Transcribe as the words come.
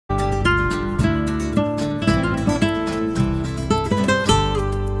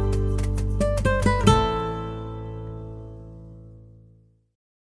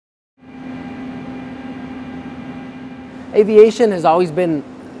Aviation has always been,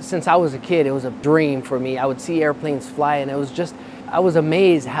 since I was a kid, it was a dream for me. I would see airplanes fly, and it was just, I was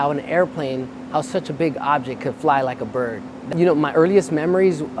amazed how an airplane, how such a big object could fly like a bird. You know, my earliest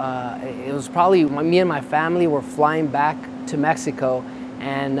memories, it was probably me and my family were flying back to Mexico,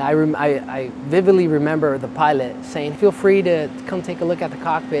 and I vividly remember the pilot saying, "Feel free to come take a look at the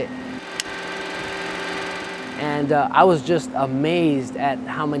cockpit." And I was just amazed at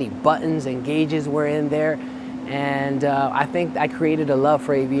how many buttons and gauges were in there. And I think I created a love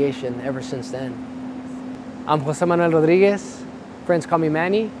for aviation ever since then. I'm Jose Manuel Rodriguez, friends call me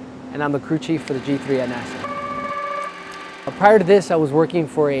Manny, and I'm the crew chief for the G3 at NASA. Prior to this, I was working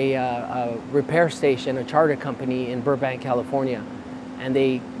for a repair station, a charter company in Burbank, California. And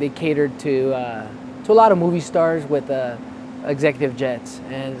they catered to a lot of movie stars with executive jets.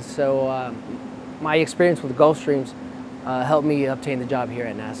 And so my experience with Gulfstreams helped me obtain the job here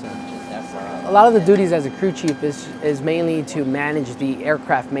at NASA. A lot of the duties as a crew chief is mainly to manage the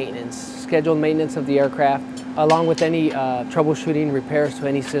aircraft maintenance, scheduled maintenance of the aircraft, along with any troubleshooting, repairs to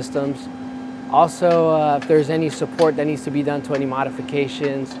any systems. Also, if there's any support that needs to be done to any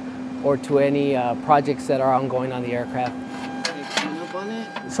modifications or to any projects that are ongoing on the aircraft.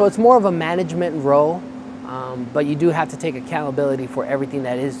 So it's more of a management role, but you do have to take accountability for everything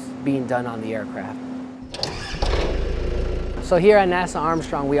that is being done on the aircraft. So here at NASA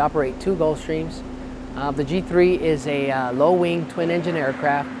Armstrong, we operate 2 Gulfstreams. The G3 is a low-wing twin-engine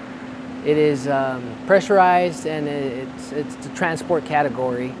aircraft. It is pressurized, and it's the transport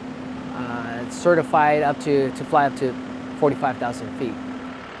category. It's certified to fly up to 45,000 feet.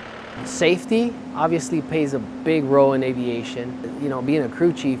 Safety obviously plays a big role in aviation. You know, being a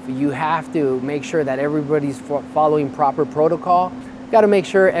crew chief, you have to make sure that everybody's following proper protocol. You got to make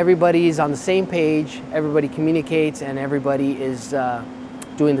sure everybody's on the same page, everybody communicates, and everybody is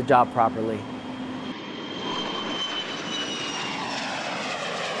doing the job properly.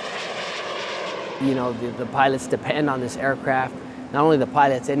 You know, the pilots depend on this aircraft. Not only the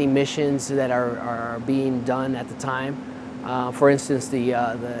pilots, any missions that are being done at the time. For instance, the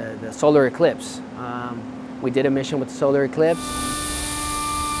solar eclipse. We did a mission with the solar eclipse.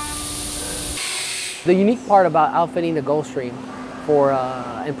 The unique part about outfitting the Gulfstream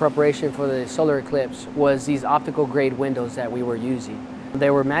in preparation for the solar eclipse was these optical grade windows that we were using. They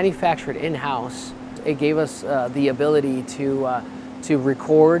were manufactured in-house. It gave us the ability to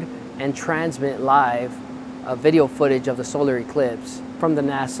record and transmit live video footage of the solar eclipse from the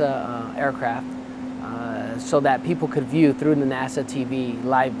NASA aircraft, so that people could view through the NASA TV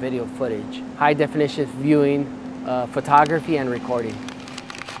live video footage. High definition viewing, photography, and recording.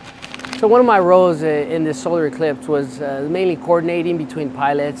 So one of my roles in this solar eclipse was mainly coordinating between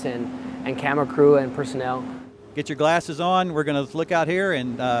pilots and camera crew and personnel. Get your glasses on, we're going to look out here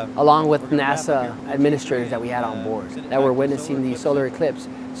and... along with NASA administrators that we had on board that were witnessing the solar eclipse.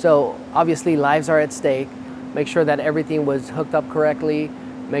 So obviously lives are at stake. Make sure that everything was hooked up correctly,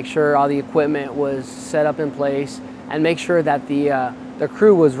 make sure all the equipment was set up in place, and make sure that the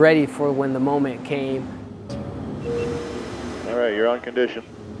crew was ready for when the moment came. All right, you're on condition.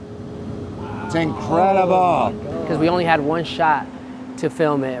 It's incredible. Because we only had one shot to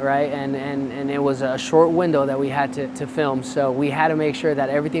film it, right? And it was a short window that we had to film, so we had to make sure that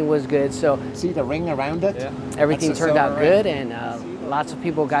everything was good. So see the ring around it? Yeah. Everything turned out good, and lots of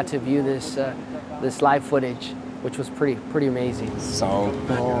people got to view this live footage, which was pretty amazing. So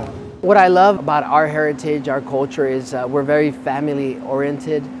cool. What I love about our heritage, our culture, is we're very family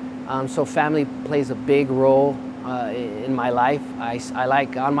oriented. So family plays a big role in my life. I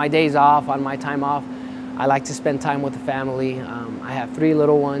like, on my days off, on my time off, I like to spend time with the family. I have 3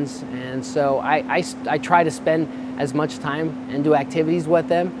 little ones, and so I try to spend as much time and do activities with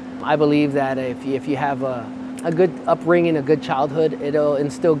them. I believe that if you have a good upbringing, a good childhood, it'll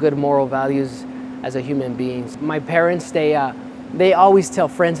instill good moral values as a human being. My parents, they always tell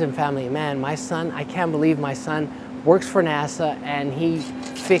friends and family, man, my son, I can't believe my son works for NASA and he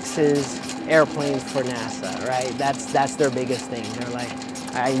fixes airplanes for NASA, right? That's their biggest thing. They're like,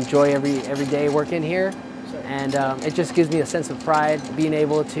 I enjoy every day working here, and it just gives me a sense of pride being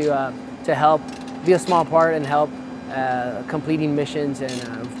able to help, be a small part and help completing missions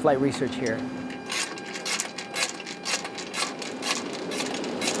and flight research here.